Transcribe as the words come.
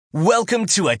Welcome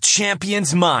to A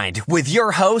Champion's Mind with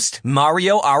your host,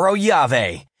 Mario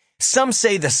Arroyave. Some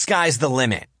say the sky's the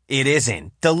limit. It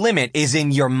isn't. The limit is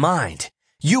in your mind.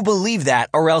 You believe that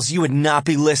or else you would not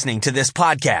be listening to this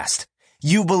podcast.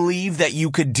 You believe that you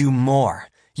could do more.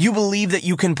 You believe that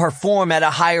you can perform at a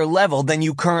higher level than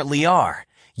you currently are.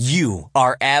 You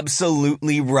are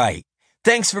absolutely right.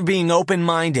 Thanks for being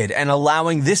open-minded and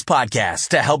allowing this podcast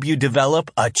to help you develop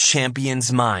a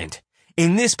champion's mind.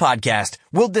 In this podcast,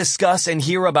 we'll discuss and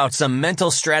hear about some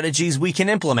mental strategies we can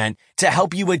implement to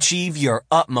help you achieve your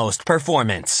utmost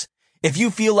performance. If you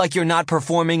feel like you're not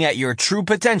performing at your true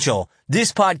potential,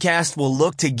 this podcast will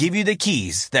look to give you the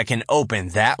keys that can open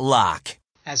that lock.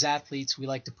 As athletes, we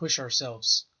like to push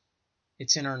ourselves.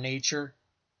 It's in our nature,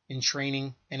 in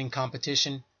training and in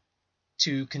competition,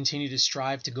 to continue to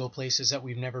strive to go places that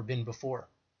we've never been before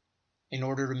in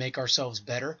order to make ourselves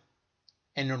better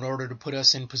and in order to put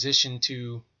us in position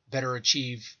to better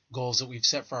achieve goals that we've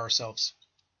set for ourselves.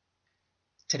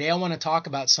 Today I want to talk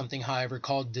about something, however,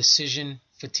 called decision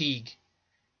fatigue.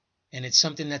 And it's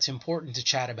something that's important to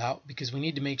chat about because we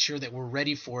need to make sure that we're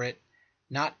ready for it,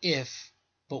 not if,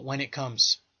 but when it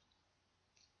comes.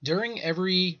 During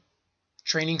every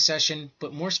training session,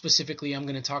 but more specifically, I'm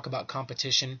going to talk about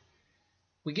competition,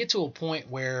 we get to a point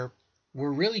where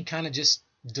we're really kind of just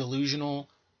delusional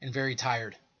and very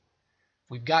tired.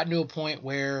 We've gotten to a point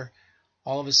where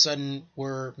all of a sudden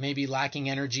we're maybe lacking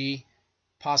energy,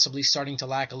 possibly starting to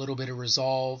lack a little bit of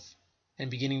resolve,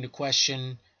 and beginning to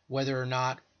question whether or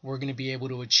not we're going to be able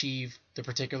to achieve the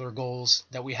particular goals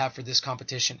that we have for this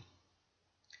competition.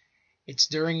 It's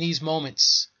during these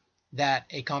moments that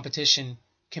a competition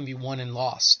can be won and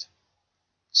lost.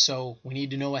 So we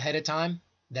need to know ahead of time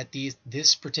that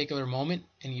this particular moment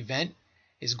and event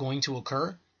is going to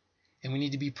occur, and we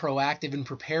need to be proactive in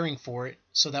preparing for it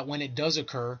so that when it does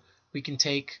occur, we can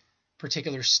take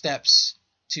particular steps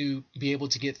to be able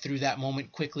to get through that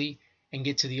moment quickly and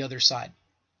get to the other side.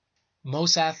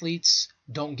 Most athletes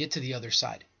don't get to the other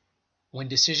side. When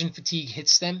decision fatigue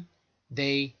hits them,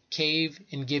 they cave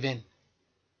and give in.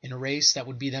 In a race, that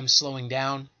would be them slowing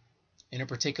down. In a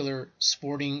particular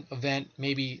sporting event,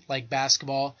 maybe like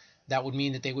basketball, that would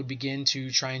mean that they would begin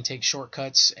to try and take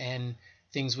shortcuts and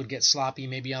things would get sloppy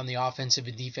maybe on the offensive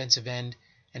and defensive end,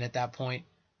 and at that point,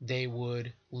 they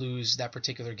would lose that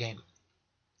particular game.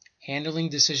 Handling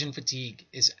decision fatigue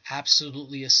is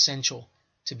absolutely essential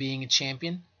to being a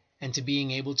champion and to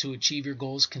being able to achieve your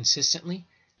goals consistently.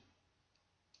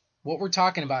 What we're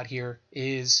talking about here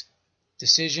is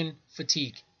decision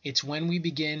fatigue. It's when we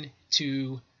begin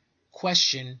to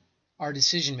question our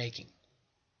decision making.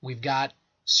 We've got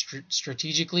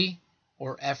strategically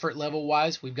or effort level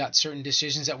wise, we've got certain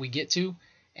decisions that we get to,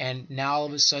 and now all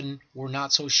of a sudden we're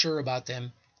not so sure about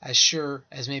them, as sure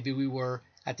as maybe we were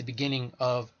at the beginning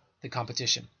of the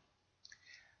competition.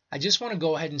 I just want to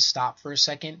go ahead and stop for a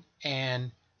second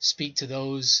and speak to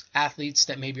those athletes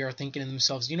that maybe are thinking to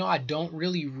themselves, I don't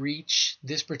really reach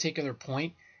this particular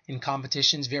point in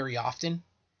competitions very often.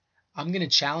 I'm going to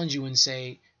challenge you and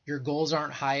say your goals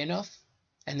aren't high enough,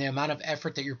 and the amount of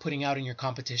effort that you're putting out in your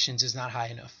competitions is not high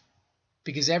enough.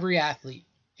 Because every athlete,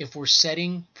 if we're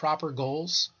setting proper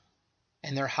goals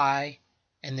and they're high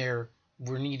and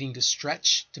we're needing to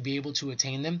stretch to be able to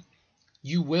attain them,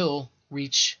 you will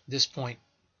reach this point.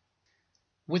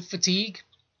 With fatigue,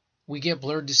 we get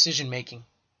blurred decision making.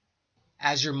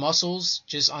 As your muscles,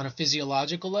 just on a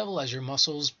physiological level, as your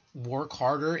muscles work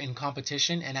harder in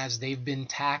competition and as they've been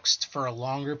taxed for a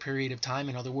longer period of time,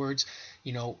 in other words,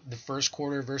 the first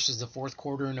quarter versus the fourth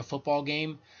quarter in a football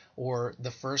game, or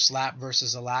the first lap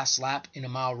versus the last lap in a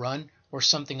mile run, or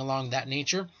something along that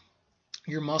nature,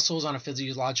 your muscles on a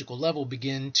physiological level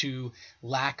begin to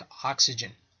lack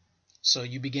oxygen. So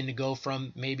you begin to go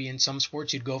from, maybe in some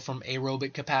sports, you'd go from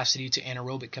aerobic capacity to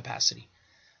anaerobic capacity.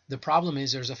 The problem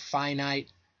is there's a finite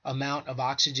amount of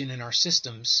oxygen in our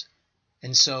systems.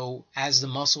 And so as the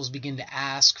muscles begin to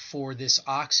ask for this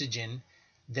oxygen,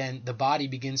 then the body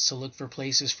begins to look for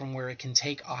places from where it can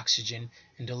take oxygen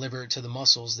and deliver it to the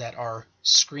muscles that are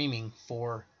screaming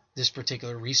for this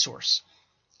particular resource.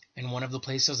 And one of the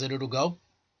places that it'll go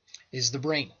is the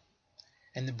brain.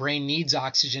 And the brain needs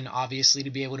oxygen, obviously,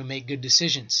 to be able to make good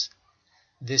decisions.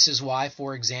 This is why,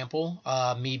 for example,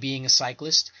 me being a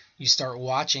cyclist, you start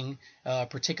watching,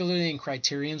 particularly in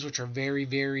criteriums, which are very,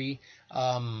 very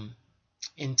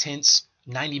intense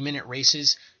 90-minute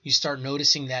races, you start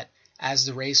noticing that as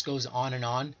the race goes on and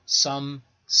on, some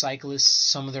cyclists,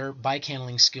 some of their bike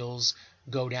handling skills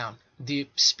go down. The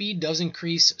speed does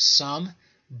increase some,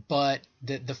 but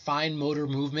the fine motor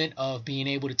movement of being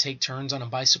able to take turns on a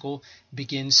bicycle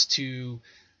begins to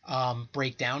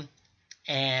break down.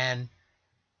 and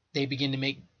they begin to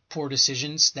make poor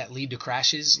decisions that lead to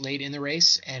crashes late in the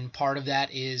race. And part of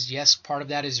that is, yes, part of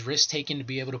that is risk taken to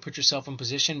be able to put yourself in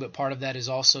position, but part of that is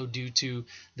also due to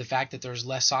the fact that there's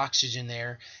less oxygen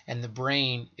there and the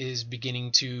brain is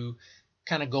beginning to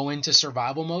kind of go into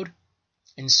survival mode.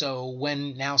 And so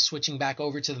when now switching back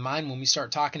over to the mind, when we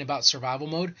start talking about survival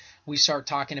mode, we start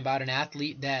talking about an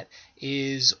athlete that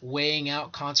is weighing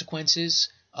out consequences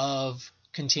of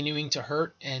continuing to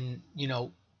hurt and,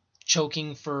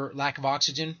 choking for lack of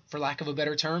oxygen, for lack of a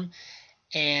better term,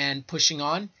 and pushing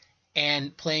on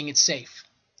and playing it safe.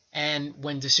 And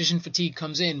when decision fatigue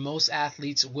comes in, most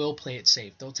athletes will play it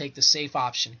safe. They'll take the safe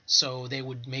option. So they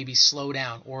would maybe slow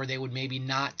down, or they would maybe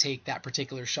not take that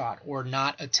particular shot, or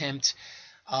not attempt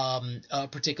a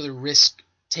particular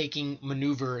risk-taking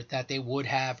maneuver that they would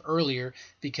have earlier,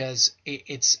 because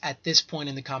it's at this point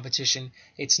in the competition,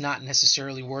 it's not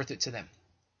necessarily worth it to them.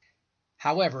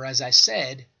 However, as I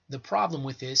said, the problem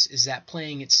with this is that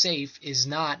playing it safe is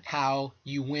not how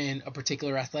you win a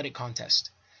particular athletic contest.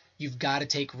 You've got to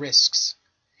take risks.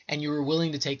 And you were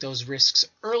willing to take those risks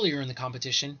earlier in the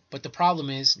competition, but the problem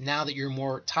is now that you're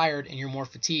more tired and you're more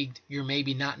fatigued, you're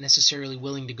maybe not necessarily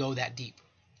willing to go that deep.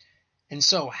 And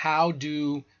so how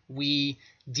do we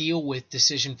deal with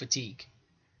decision fatigue?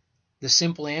 The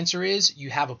simple answer is you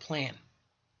have a plan.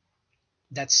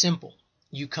 That's simple.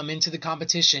 You come into the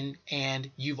competition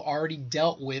and you've already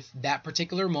dealt with that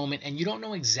particular moment, and you don't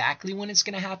know exactly when it's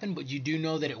going to happen, but you do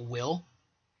know that it will.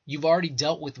 You've already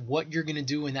dealt with what you're going to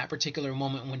do in that particular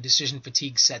moment when decision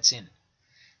fatigue sets in.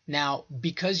 Now,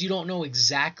 because you don't know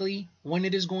exactly when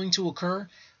it is going to occur,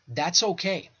 that's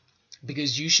okay,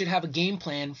 because you should have a game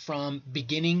plan from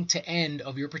beginning to end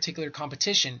of your particular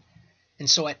competition. And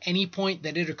so at any point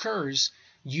that it occurs,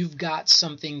 you've got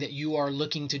something that you are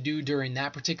looking to do during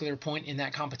that particular point in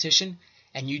that competition,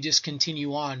 and you just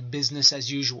continue on business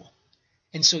as usual.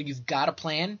 And so you've got a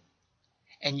plan,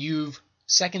 and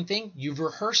second thing, you've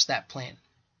rehearsed that plan.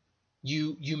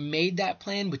 You made that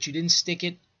plan, but you didn't stick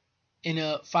it in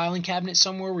a filing cabinet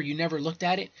somewhere where you never looked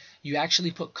at it. You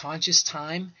actually put conscious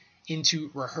time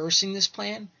into rehearsing this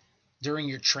plan during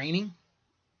your training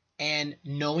and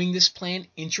knowing this plan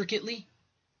intricately,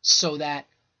 so that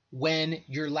when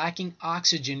you're lacking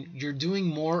oxygen, you're doing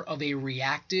more of a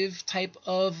reactive type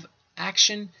of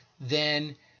action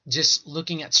than just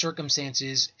looking at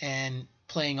circumstances and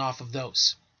playing off of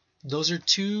those. Those are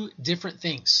two different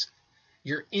things.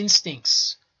 Your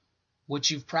instincts, what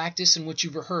you've practiced and what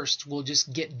you've rehearsed, will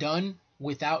just get done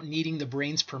without needing the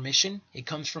brain's permission. It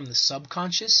comes from the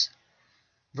subconscious,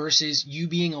 versus you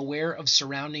being aware of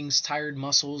surroundings, tired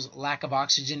muscles, lack of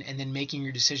oxygen, and then making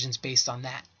your decisions based on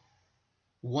that.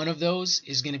 One of those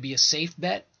is going to be a safe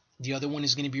bet. The other one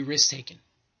is going to be risk taking.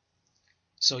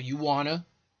 So you want to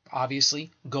obviously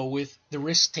go with the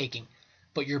risk taking,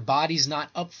 but your body's not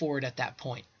up for it at that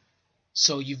point.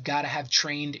 So you've got to have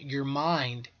trained your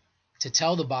mind to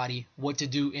tell the body what to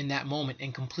do in that moment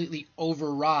and completely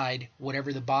override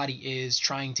whatever the body is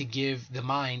trying to give the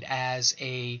mind as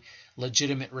a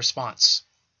legitimate response.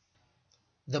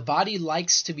 The body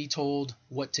likes to be told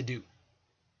what to do.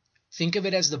 Think of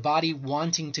it as the body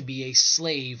wanting to be a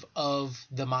slave of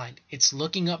the mind. It's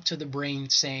looking up to the brain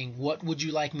saying, what would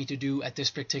you like me to do at this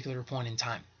particular point in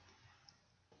time?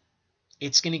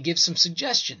 It's going to give some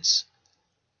suggestions,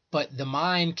 but the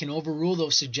mind can overrule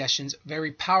those suggestions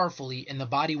very powerfully, and the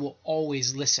body will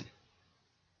always listen.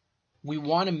 We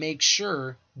want to make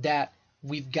sure that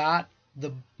we've got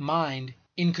the mind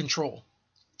in control,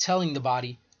 telling the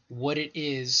body what it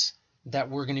is that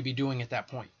we're going to be doing at that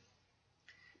point.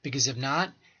 Because if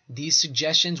not, these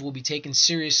suggestions will be taken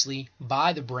seriously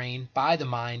by the brain, by the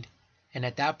mind, and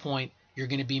at that point, you're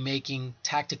going to be making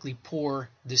tactically poor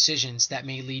decisions that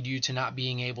may lead you to not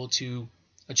being able to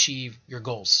achieve your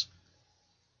goals.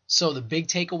 So the big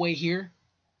takeaway here,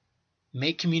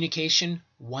 make communication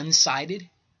one-sided.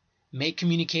 Make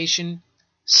communication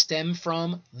stem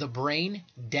from the brain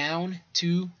down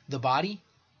to the body,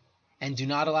 and do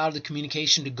not allow the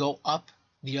communication to go up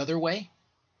the other way.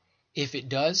 If it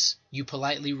does, you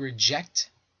politely reject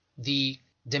the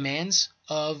demands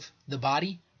of the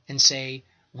body and say,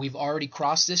 we've already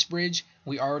crossed this bridge.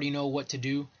 We already know what to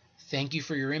do. Thank you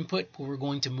for your input, but we're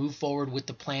going to move forward with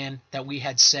the plan that we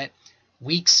had set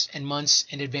weeks and months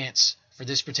in advance for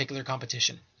this particular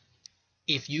competition.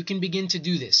 If you can begin to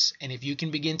do this, and if you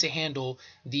can begin to handle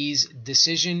these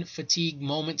decision fatigue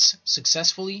moments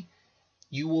successfully,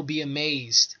 you will be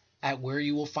amazed at where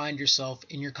you will find yourself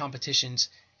in your competitions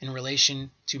in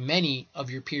relation to many of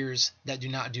your peers that do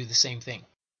not do the same thing.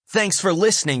 Thanks for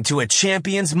listening to A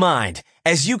Champion's Mind.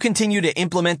 As you continue to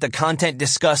implement the content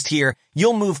discussed here,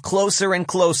 you'll move closer and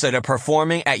closer to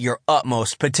performing at your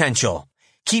utmost potential.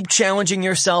 Keep challenging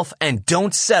yourself and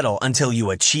don't settle until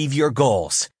you achieve your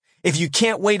goals. If you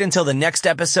can't wait until the next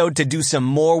episode to do some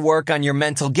more work on your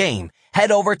mental game, head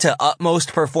over to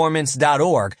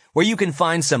utmostperformance.org where you can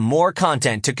find some more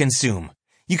content to consume.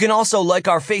 You can also like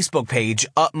our Facebook page,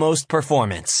 Utmost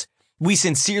Performance. We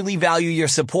sincerely value your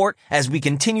support as we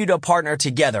continue to partner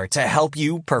together to help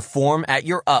you perform at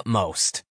your utmost.